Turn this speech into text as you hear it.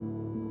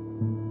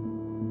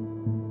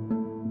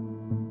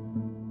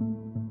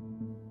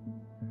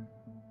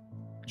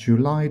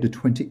July the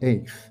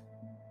 28th.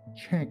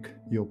 Check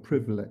your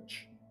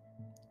privilege.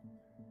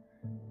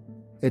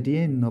 At the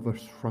end of a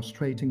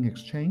frustrating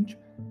exchange,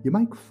 you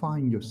might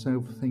find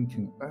yourself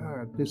thinking,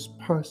 this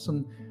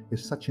person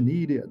is such an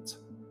idiot,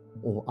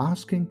 or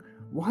asking,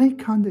 why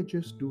can't they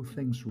just do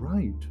things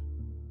right?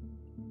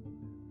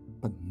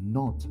 But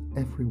not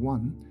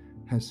everyone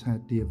has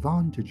had the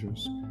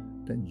advantages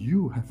that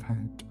you have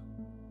had.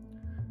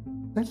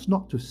 That's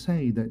not to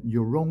say that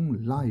your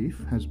own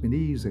life has been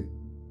easy.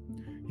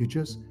 You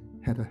just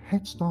had a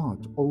head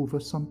start over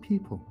some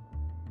people.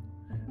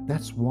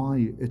 That's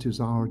why it is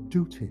our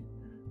duty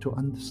to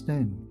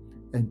understand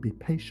and be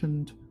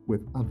patient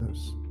with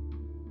others.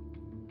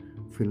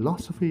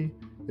 Philosophy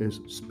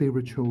is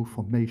spiritual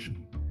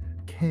formation,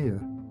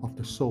 care of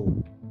the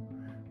soul.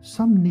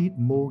 Some need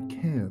more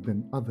care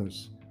than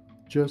others,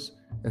 just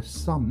as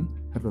some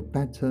have a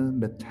better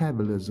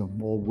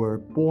metabolism or were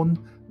born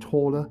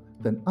taller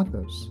than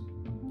others.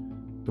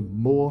 The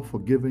more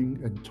forgiving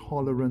and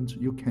tolerant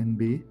you can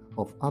be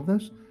of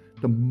others,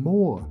 the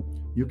more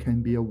you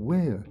can be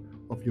aware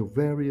of your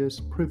various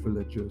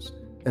privileges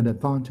and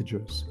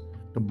advantages,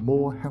 the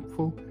more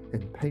helpful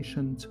and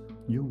patient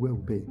you will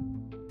be.